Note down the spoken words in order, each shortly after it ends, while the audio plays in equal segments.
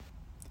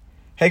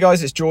Hey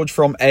guys, it's George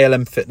from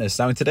ALM Fitness.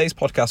 Now in today's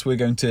podcast, we're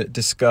going to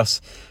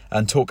discuss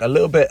and talk a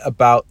little bit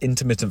about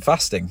intermittent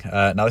fasting.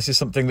 Now this is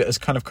something that has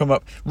kind of come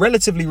up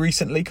relatively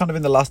recently, kind of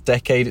in the last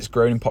decade. It's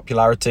grown in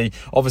popularity.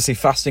 Obviously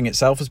fasting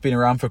itself has been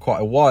around for quite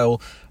a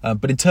while,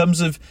 but in terms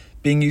of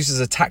being used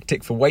as a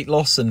tactic for weight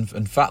loss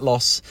and fat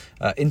loss,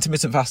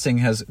 intermittent fasting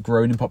has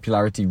grown in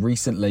popularity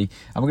recently.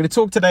 And we're going to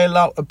talk today a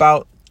lot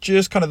about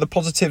just kind of the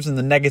positives and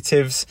the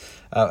negatives,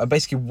 and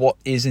basically what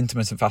is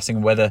intermittent fasting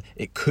and whether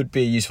it could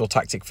be a useful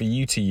tactic for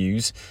you to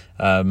use,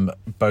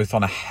 both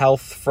on a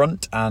health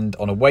front and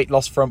on a weight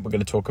loss front. We're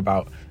going to talk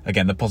about,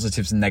 again, the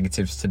positives and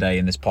negatives today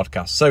in this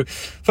podcast. So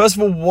first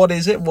of all, what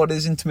is it? What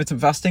is intermittent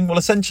fasting? Well,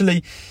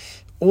 essentially,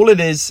 all it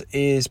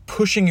is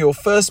pushing your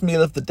first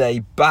meal of the day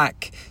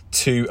back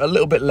to a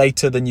little bit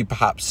later than you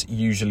perhaps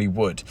usually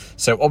would.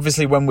 So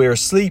obviously when we're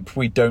asleep,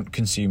 we don't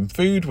consume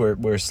food.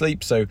 We're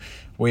asleep, so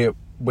we're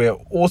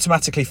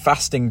automatically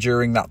fasting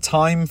during that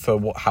time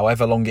for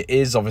however long it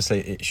is.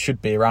 Obviously, it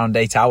should be around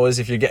 8 hours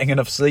if you're getting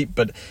enough sleep,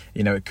 but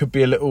it could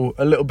be a little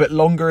bit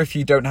longer if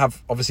you don't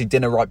have obviously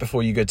dinner right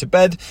before you go to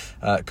bed.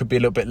 It could be a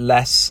little bit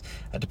less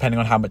depending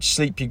on how much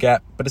sleep you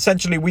get. But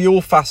essentially, we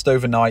all fast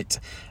overnight,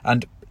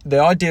 and the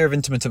idea of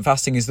intermittent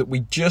fasting is that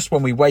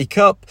when we wake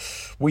up,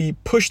 we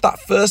push that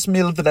first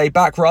meal of the day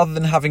back rather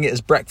than having it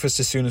as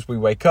breakfast as soon as we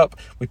wake up.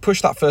 We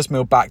push that first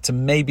meal back to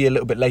maybe a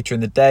little bit later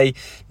in the day.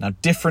 Now,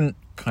 different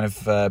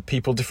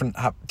people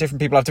have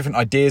different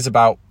ideas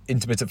about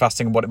intermittent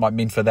fasting and what it might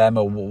mean for them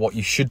or what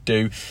you should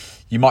do.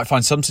 You might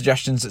find some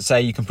suggestions that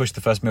say you can push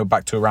the first meal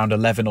back to around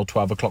 11 or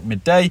 12 o'clock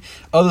midday.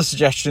 Other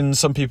suggestions,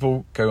 some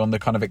people go on the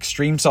kind of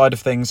extreme side of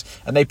things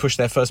and they push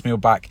their first meal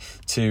back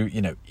to,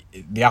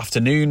 the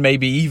afternoon,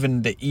 maybe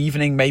even the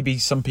evening. Maybe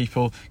some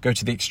people go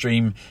to the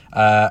extreme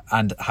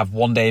and have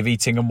one day of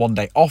eating and one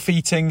day off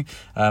eating,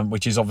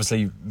 which is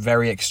obviously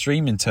very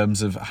extreme in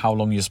terms of how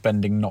long you're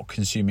spending not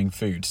consuming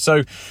food.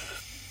 So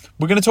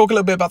we're going to talk a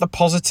little bit about the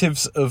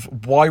positives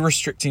of why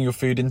restricting your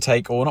food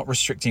intake, or not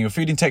restricting your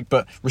food intake,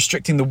 but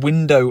restricting the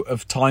window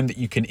of time that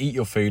you can eat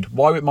your food,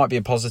 why it might be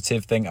a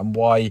positive thing and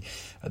why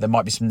there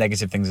might be some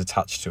negative things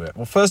attached to it.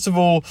 Well, first of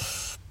all,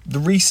 the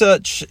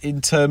research in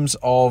terms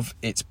of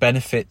its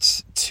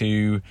benefits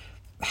to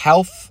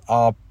health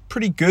are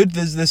pretty good.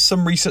 There's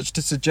some research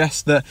to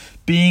suggest that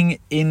being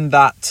in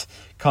that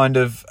kind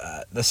of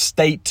the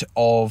state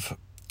of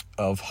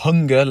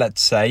hunger, let's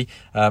say,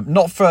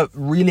 not for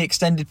really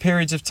extended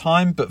periods of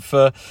time, but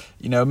for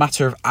a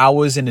matter of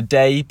hours in a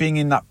day, being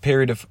in that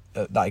period of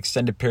that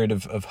extended period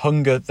of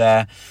hunger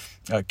there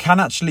can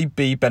actually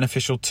be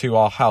beneficial to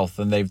our health.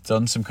 And they've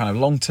done some kind of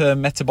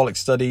long-term metabolic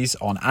studies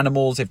on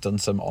animals. They've done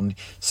some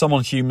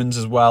on humans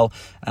as well.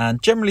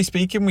 And generally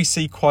speaking, we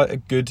see quite a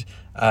good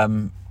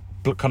kind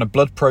of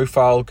blood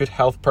profile, good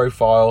health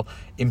profile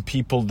in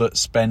people that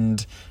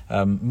spend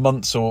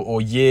months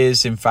or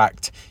years, in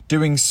fact,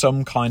 doing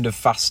some kind of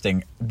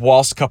fasting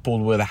whilst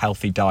coupled with a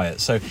healthy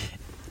diet. So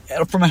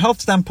from a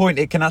health standpoint,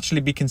 it can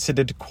actually be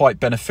considered quite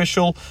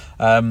beneficial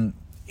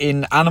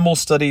in animal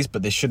studies,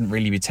 but this shouldn't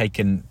really be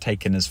taken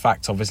as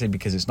fact, obviously,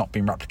 because it's not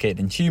been replicated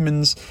in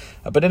humans.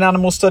 But in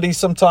animal studies,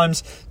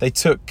 sometimes they've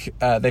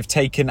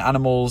taken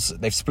animals,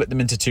 they've split them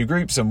into two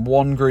groups, and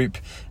one group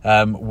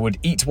would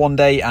eat one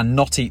day and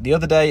not eat the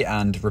other day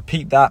and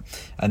repeat that.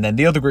 And then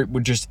the other group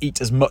would just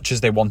eat as much as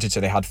they wanted.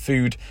 So they had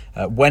food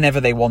whenever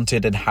they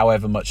wanted and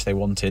however much they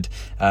wanted.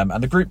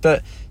 And the group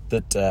that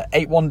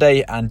ate one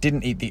day and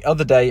didn't eat the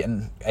other day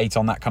and ate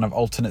on that kind of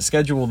alternate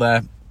schedule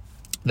there,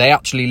 they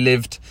actually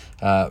lived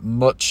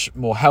much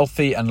more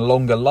healthy and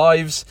longer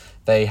lives.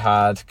 They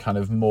had kind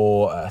of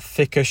more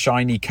thicker,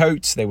 shiny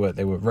coats. They were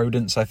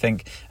rodents, I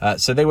think.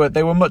 So they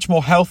were much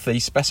more healthy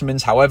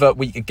specimens. However,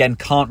 we again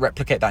can't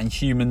replicate that in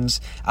humans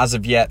as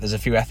of yet. There's a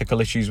few ethical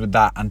issues with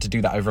that, and to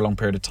do that over a long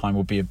period of time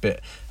will be a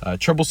bit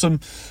troublesome.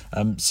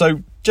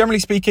 So generally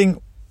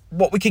speaking,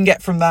 what we can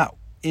get from that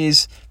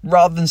is,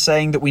 rather than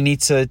saying that we need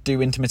to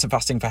do intermittent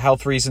fasting for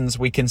health reasons,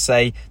 we can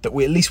say that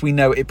at least we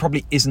know it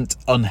probably isn't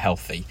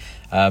unhealthy.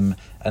 And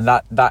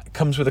that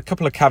comes with a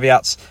couple of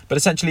caveats. But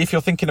essentially, if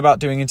you're thinking about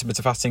doing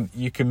intermittent fasting,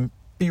 you can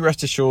be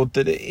rest assured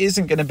that it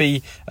isn't going to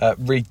be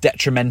really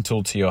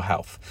detrimental to your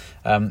health.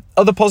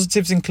 Other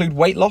positives include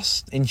weight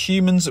loss. In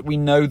humans, we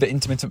know that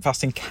intermittent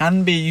fasting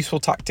can be a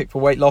useful tactic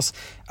for weight loss,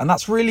 and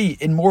that's really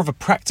in more of a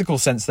practical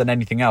sense than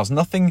anything else.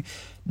 Nothing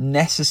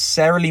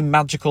necessarily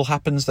magical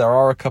happens. There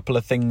are a couple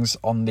of things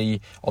on the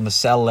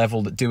cell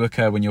level that do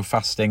occur when you're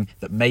fasting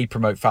that may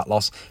promote fat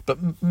loss, but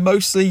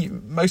mostly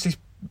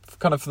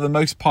kind of for the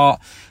most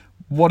part,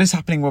 what is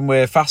happening when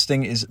we're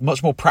fasting is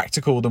much more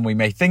practical than we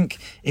may think.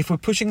 If we're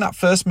pushing that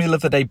first meal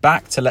of the day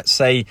back to, let's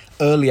say,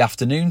 early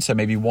afternoon, so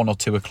maybe 1 or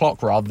 2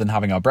 o'clock rather than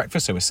having our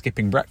breakfast, so we're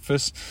skipping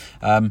breakfast,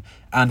 and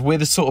we're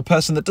the sort of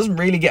person that doesn't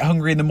really get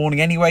hungry in the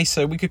morning anyway,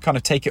 so we could kind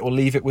of take it or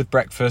leave it with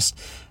breakfast,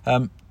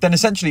 then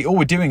essentially all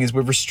we're doing is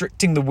we're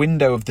restricting the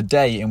window of the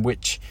day in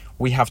which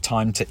we have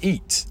time to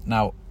eat.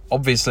 Now,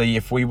 obviously,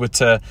 if we were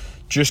to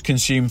just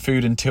consume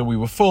food until we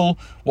were full,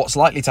 what's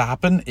likely to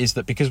happen is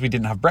that because we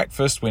didn't have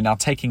breakfast, we're now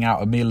taking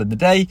out a meal in the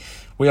day,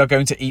 we are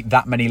going to eat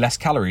that many less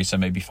calories, so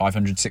maybe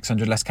 500,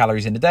 600 less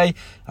calories in a day,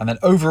 and then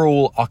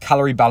overall our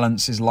calorie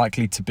balance is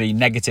likely to be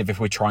negative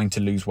if we're trying to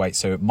lose weight.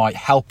 So it might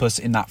help us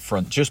in that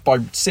front just by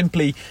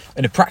simply,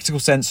 in a practical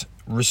sense,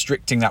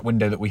 restricting that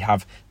window that we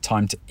have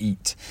time to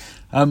eat.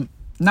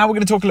 Now we're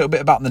going to talk a little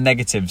bit about the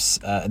negatives,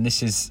 and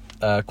this is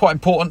quite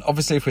important,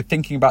 obviously, if we're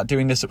thinking about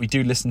doing this, that we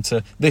do listen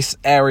to this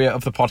area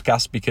of the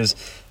podcast, because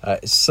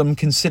some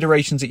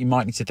considerations that you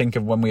might need to think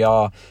of when we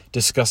are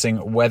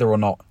discussing whether or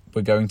not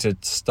we're going to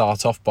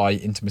start off by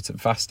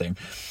intermittent fasting.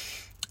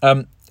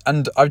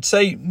 And I would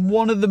say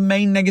one of the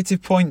main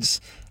negative points,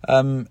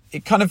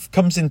 it kind of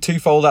comes in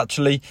twofold,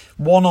 actually.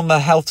 One on the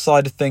health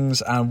side of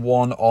things and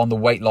one on the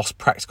weight loss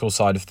practical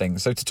side of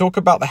things. So to talk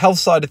about the health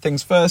side of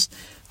things first,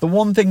 the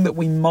one thing that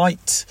we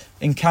might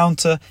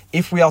encounter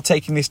if we are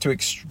taking this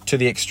to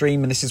the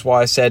extreme, and this is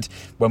why I said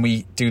when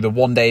we do the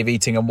 1 day of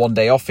eating and 1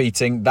 day off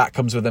eating, that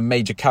comes with a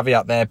major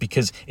caveat there,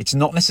 because it's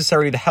not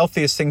necessarily the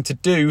healthiest thing to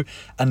do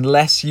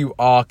unless you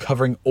are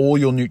covering all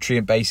your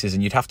nutrient bases,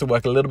 and you'd have to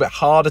work a little bit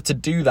harder to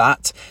do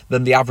that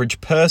than the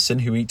average person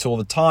who eats all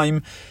the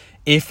time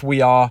if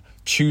we are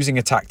choosing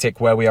a tactic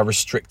where we are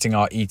restricting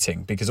our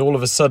eating. Because all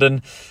of a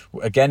sudden,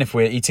 again, if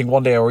we're eating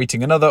one day or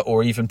eating another,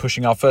 or even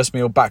pushing our first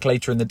meal back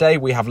later in the day,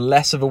 we have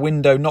less of a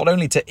window not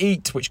only to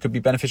eat, which could be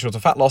beneficial to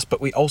fat loss,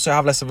 but we also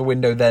have less of a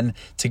window then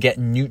to get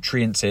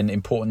nutrients in,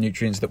 important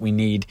nutrients that we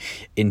need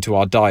into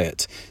our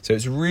diet. So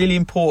it's really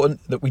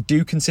important that we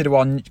do consider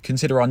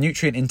our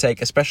nutrient intake,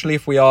 especially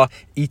if we are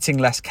eating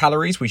less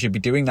calories. We should be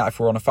doing that if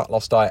we're on a fat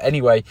loss diet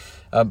anyway,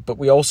 but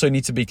we also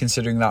need to be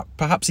considering that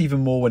perhaps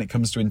even more when it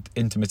comes to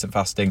intermittent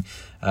fasting,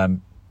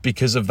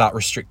 because of that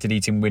restricted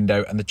eating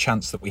window and the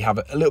chance that we have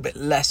a little bit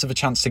less of a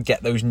chance to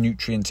get those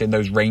nutrients in,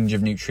 those range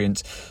of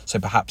nutrients. So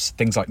perhaps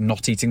things like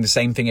not eating the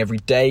same thing every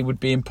day would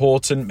be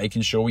important,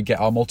 making sure we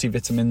get our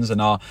multivitamins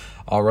and our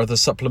other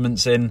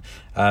supplements in,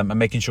 and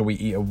making sure we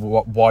eat a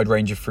wide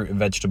range of fruit and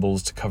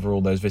vegetables to cover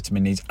all those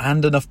vitamin needs,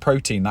 and enough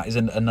protein. That is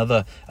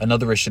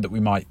another issue that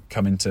we might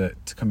come into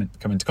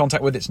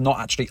contact with. It's not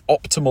actually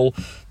optimal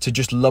to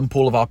just lump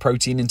all of our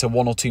protein into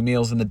 1 or 2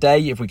 meals in the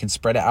day. If we can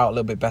spread it out a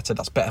little bit better,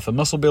 that's better for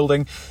muscle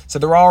building. So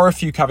there are a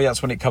few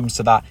caveats when it comes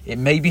to that. It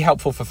may be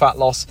helpful for fat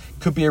loss,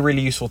 could be a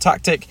really useful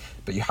tactic,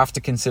 but you have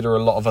to consider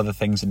a lot of other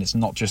things, and it's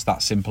not just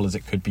that simple as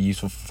it could be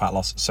useful for fat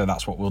loss. So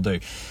that's what we'll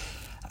do.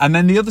 And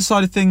then the other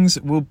side of things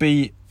will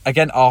be,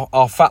 again,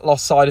 our fat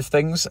loss side of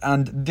things.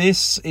 And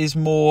this is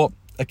more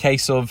a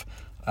case of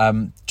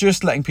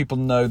just letting people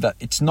know that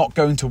it's not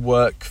going to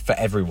work for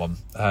everyone.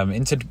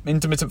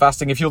 Intermittent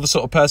fasting, if you're the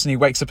sort of person who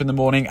wakes up in the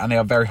morning and they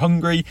are very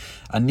hungry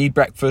and need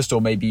breakfast, or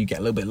maybe you get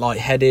a little bit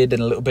lightheaded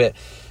and a little bit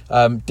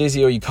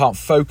dizzy, or you can't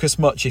focus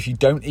much if you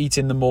don't eat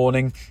in the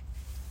morning,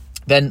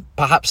 then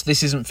perhaps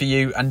this isn't for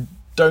you. And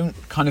don't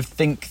kind of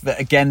think that,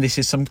 again, this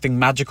is something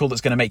magical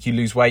that's going to make you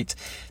lose weight.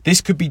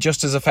 This could be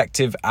just as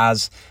effective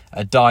as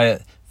a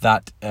diet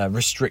that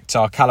restricts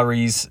our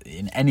calories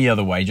in any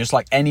other way. Just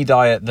like any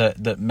diet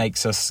that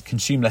makes us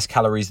consume less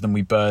calories than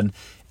we burn,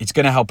 it's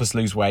going to help us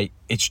lose weight.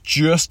 It's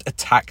just a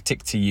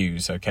tactic to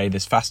use, okay?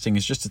 This fasting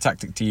is just a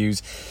tactic to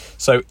use.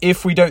 So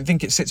if we don't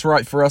think it sits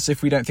right for us,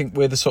 if we don't think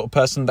we're the sort of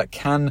person that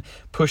can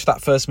push that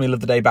first meal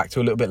of the day back to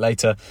a little bit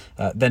later,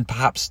 then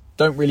perhaps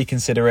don't really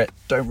consider it.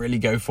 Don't really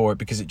go for it,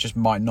 because it just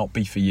might not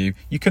be for you.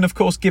 You can, of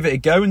course, give it a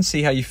go and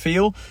see how you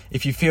feel.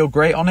 If you feel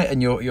great on it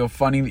and you're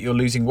finding that you're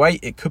losing weight,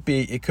 it could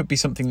be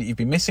something that you've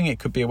been missing. It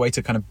could be a way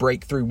to kind of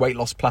break through weight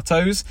loss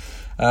plateaus.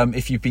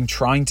 If you've been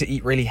trying to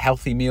eat really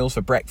healthy meals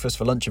for breakfast,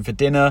 for lunch and for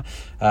dinner,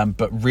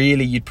 but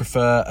really you'd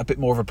prefer a bit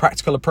more of a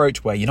practical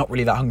approach where you're not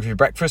really that hungry for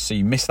breakfast, so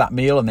you miss that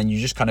meal and then you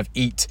just kind of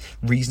eat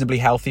reasonably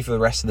healthy for the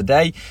rest of the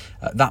day,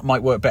 that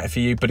might work better for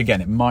you. But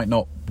again, it might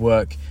not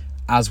work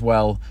as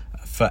well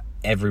for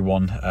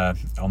everyone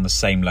on the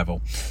same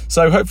level.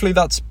 So hopefully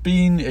that's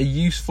been a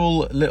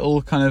useful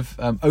little kind of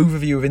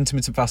overview of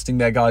intermittent fasting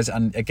there, guys.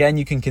 And again,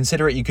 you can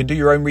consider it. You can do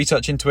your own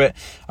research into it.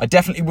 I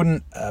definitely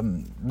wouldn't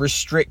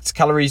restrict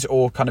calories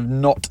or kind of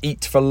not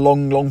eat for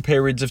long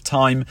periods of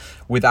time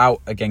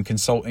without, again,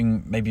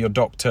 consulting maybe your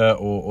doctor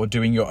or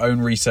doing your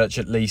own research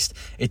at least.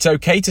 It's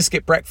okay to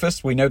skip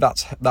breakfast. We know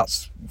that's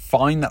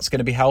fine. That's going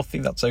to be healthy.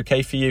 That's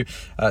okay for you.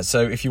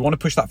 So if you want to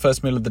push that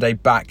first meal of the day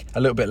back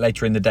a little bit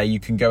later in the day, you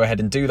can go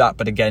ahead and do that.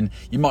 But again,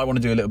 you might want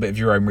to do a little bit of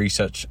your own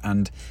research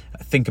and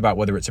think about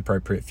whether it's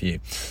appropriate for you.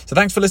 So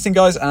thanks for listening,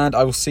 guys, and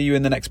I will see you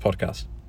in the next podcast.